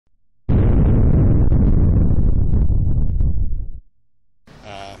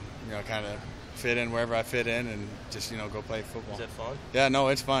fit in wherever I fit in and just, go play football. Is that fun? Yeah, no,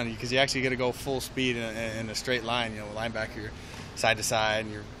 it's fun because you actually get to go full speed in a straight line. Linebacker, you're side to side,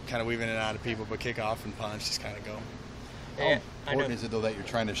 and you're kind of weaving in and out of people, but kickoff and punch just kind of go. How important is it, though, that you're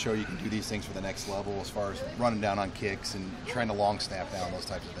trying to show you can do these things for the next level as far as running down on kicks and trying to long snap down, those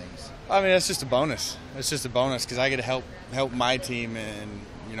types of things? I mean, it's just a bonus. It's just a bonus because I get to help my team, and,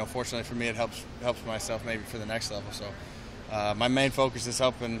 fortunately for me, it helps myself maybe for the next level. So my main focus is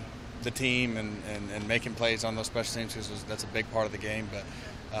helping the team and making plays on those special teams because that's a big part of the game. But,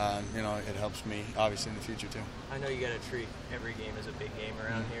 it helps me, obviously, in the future, too. I know you got to treat every game as a big game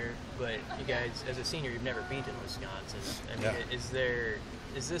around here, but you guys, as a senior, you've never beaten Wisconsin. I mean,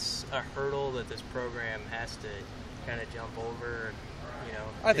 is this a hurdle that this program has to kind of jump over?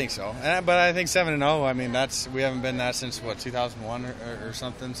 I think so. But I think 7-0, I mean, we haven't been that since, 2001 or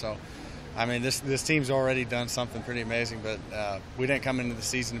something. So, I mean, this team's already done something pretty amazing, but we didn't come into the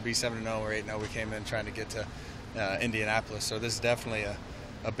season to be 7-0 or 8-0. We came in trying to get to Indianapolis. So this is definitely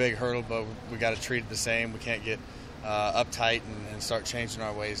a big hurdle, but we got to treat it the same. We can't get uptight and start changing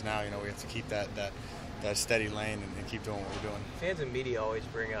our ways now. We have to keep that steady lane and keep doing what we're doing. Fans and media always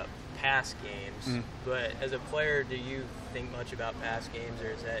bring up pass games, but as a player, do you think much about pass games,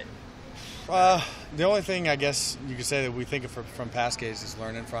 or is that? The only thing I guess you could say that we think of from pass games is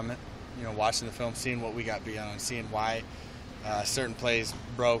learning from it. Watching the film, seeing what we got beat on, seeing why certain plays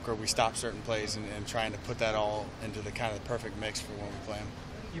broke or we stopped certain plays, and trying to put that all into the kind of the perfect mix for when we play them.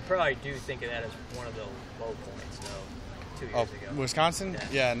 You probably do think of that as one of the low points, though, 2 years ago. Wisconsin?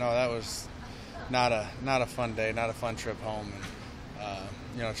 Yeah, no, that was not a fun day, not a fun trip home,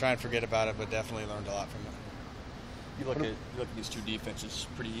 and try and forget about it, but definitely learned a lot from it. You look at these two defenses,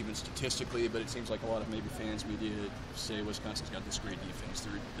 pretty even statistically, but it seems like a lot of maybe fans, media say Wisconsin's got this great defense.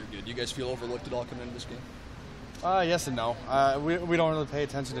 They're good. Do you guys feel overlooked at all coming into this game? Yes and no. We don't really pay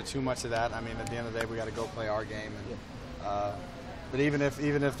attention to too much of that. I mean, at the end of the day, we got to go play our game. And but even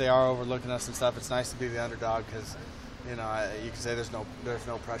if they are overlooking us and stuff, it's nice to be the underdog because you can say there's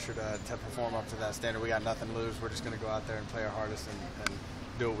no pressure to perform up to that standard. We got nothing to lose. We're just going to go out there and play our hardest and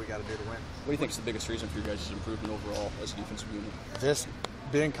do what we got to do to win. What do you think is the biggest reason for your guys' improvement overall as a defensive unit? Just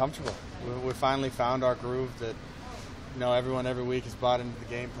being comfortable. We finally found our groove that everyone every week is bought into the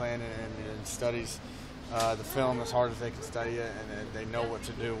game plan and studies the film as hard as they can study it, and they know what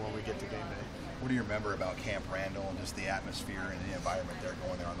to do when we get to game day. What do you remember about Camp Randall and just the atmosphere and the environment there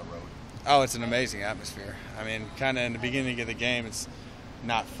going there on the road? Oh, it's an amazing atmosphere. I mean, kind of in the beginning of the game, it's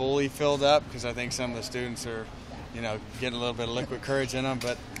not fully filled up because I think some of the students are, getting a little bit of liquid courage in them.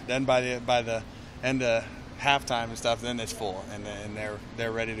 But then by the end of halftime and stuff, then it's full and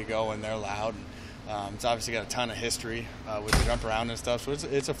they're ready to go and they're loud. It's obviously got a ton of history with the jump around and stuff, so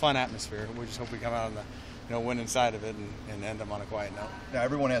it's a fun atmosphere. We just hope we come out on the winning side of it and end them on a quiet note. Now,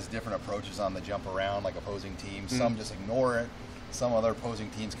 everyone has different approaches on the jump around, like opposing teams. Some just ignore it. Some other opposing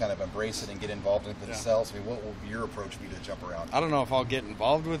teams kind of embrace it and get involved in it themselves. I mean, what will your approach be to jump around? I don't know if I'll get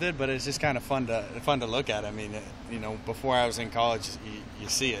involved with it, but it's just kind of fun to look at. I mean, before I was in college, you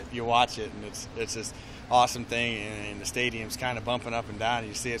see it, you watch it, and it's this awesome thing, and the stadium's kind of bumping up and down, and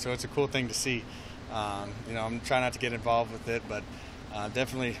you see it, so it's a cool thing to see. I'm trying not to get involved with it, but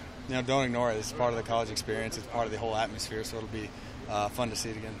definitely, don't ignore it. It's part of the college experience. It's part of the whole atmosphere, so it'll be fun to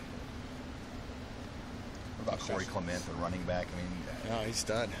see it again. What about Corey Clement, the running back? I mean, he's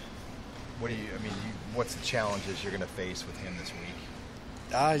stud. What's the challenges you're going to face with him this week?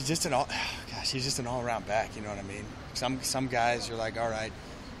 He's just an all-around back. You know what I mean? Some guys you're like, all right,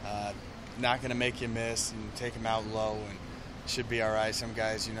 not going to make you miss and take him out low and should be all right. Some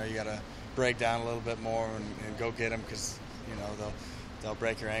guys, you got to break down a little bit more and go get him because they'll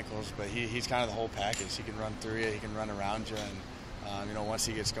break your ankles. But he's kind of the whole package. He can run through you, he can run around you, and once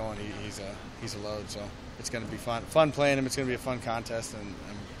he gets going, he's a load. So it's going to be fun playing him. It's going to be a fun contest, and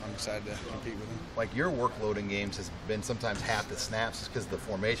I'm excited to compete with him. Like your workload in games has been sometimes half the snaps just because of the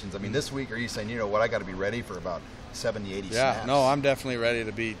formations. I mean, this week, are you saying, I got to be ready for about 70, 80 snaps? Yeah, no, I'm definitely ready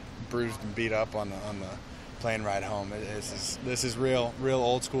to be bruised and beat up on the plane ride home. This is real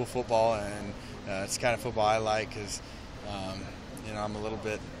old school football, and it's the kind of football I like because I'm a little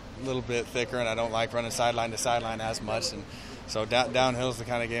bit thicker, and I don't like running sideline to sideline as much, and so downhill is the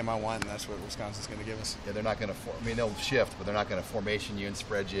kind of game I want, and that's what Wisconsin's going to give us. Yeah, they're not going to. They'll shift, but they're not going to formation you and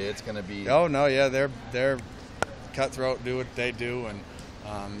spread you. It's going to be. Oh no, yeah, they're cutthroat, do what they do, and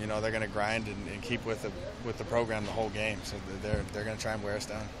they're going to grind and keep with the program the whole game. So they're going to try and wear us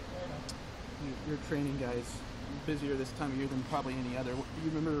down. Your training guys busier this time of year than probably any other.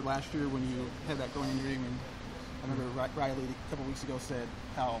 You remember last year when you had that groin injury? I remember Riley a couple weeks ago said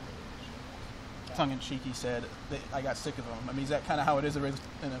how tongue-in-cheek, he said, I got sick of them. I mean, is that kind of how it is, or is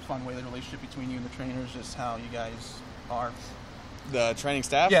in a fun way, the relationship between you and the trainers, just how you guys are? The training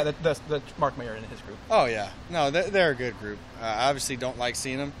staff? Yeah, the Mark Mayer and his group. Oh, yeah. No, they're a good group. I obviously don't like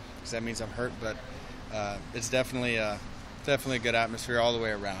seeing them because that means I'm hurt, but it's definitely a good atmosphere all the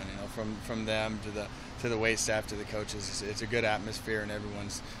way around, you know, from them to the weight staff to the coaches. It's a good atmosphere, and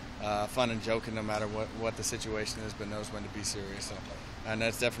everyone's fun and joking no matter what the situation is, but knows when to be serious. So, and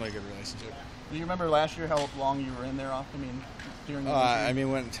that's definitely a good relationship. Do you remember last year how long you were in there off? I mean, during the I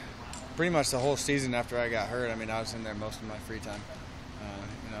mean, when pretty much the whole season after I got hurt, I mean, I was in there most of my free time.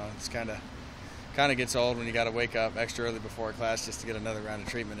 You know, it's kind of gets old when you got to wake up extra early before a class just to get another round of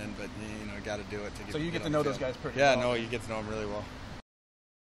treatment in, but you know, got to do it to get. So you get to know those guys pretty well. well. Yeah, no, you get to know them really well.